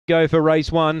go for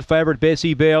race 1. Favourite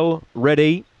Bessie Bell,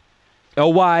 ready.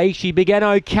 Away. She began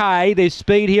okay. There's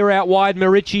speed here out wide.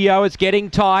 Mauricio, it's getting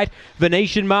tight.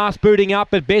 Venetian Mask booting up,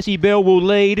 but Bessie Bell will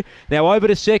lead. Now over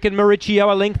to second,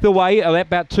 Mauricio, a length away.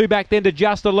 About 2 back then to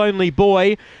Just a Lonely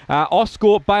Boy.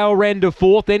 Oscorp Bale ran to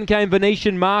 4th. Then came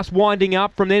Venetian Mask winding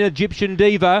up. From then Egyptian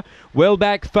Diva. Well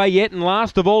back Fayette, and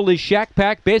last of all is Shack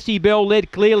Pack. Bessie Bell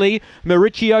led clearly.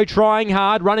 Mauricio trying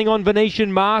hard, running on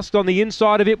Venetian Mask. On the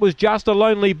inside of it was Just a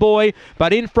Lonely Boy,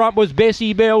 but in front was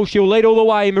Bessie Bell. She'll lead all the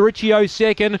way. Mauricio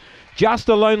second. Just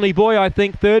a Lonely Boy, I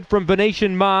think, third from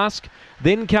Venetian Mask.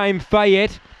 Then came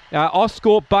Fayette.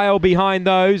 Oscorp Bale behind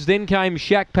those. Then came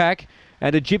Shack Pack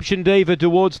and Egyptian Diva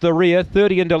towards the rear.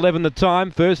 30 and 11 the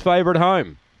time. First favourite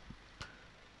home.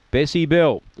 Bessie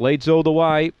Bell leads all the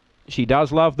way. She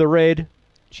does love the red.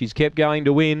 She's kept going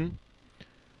to win.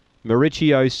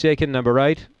 Mauricio second, number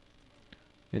 8.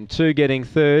 And 2 getting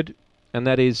third. And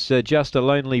that is Just a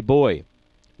Lonely Boy.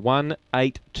 1,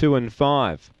 8, 2 and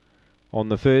 5. On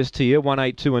the first tier, 1,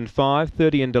 8, 2 and 5.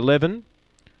 30 and 11.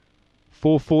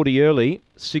 440 early.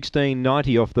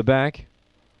 1690 off the back.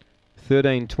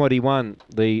 1321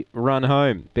 the run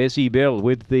home. Bessie Bell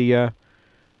with the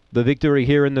victory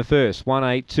here in the first. 1,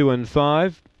 8, 2 and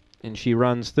 5. And she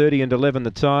runs 30 and 11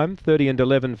 the time. 30 and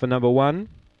 11 for number 1.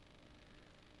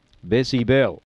 Bessie Bell.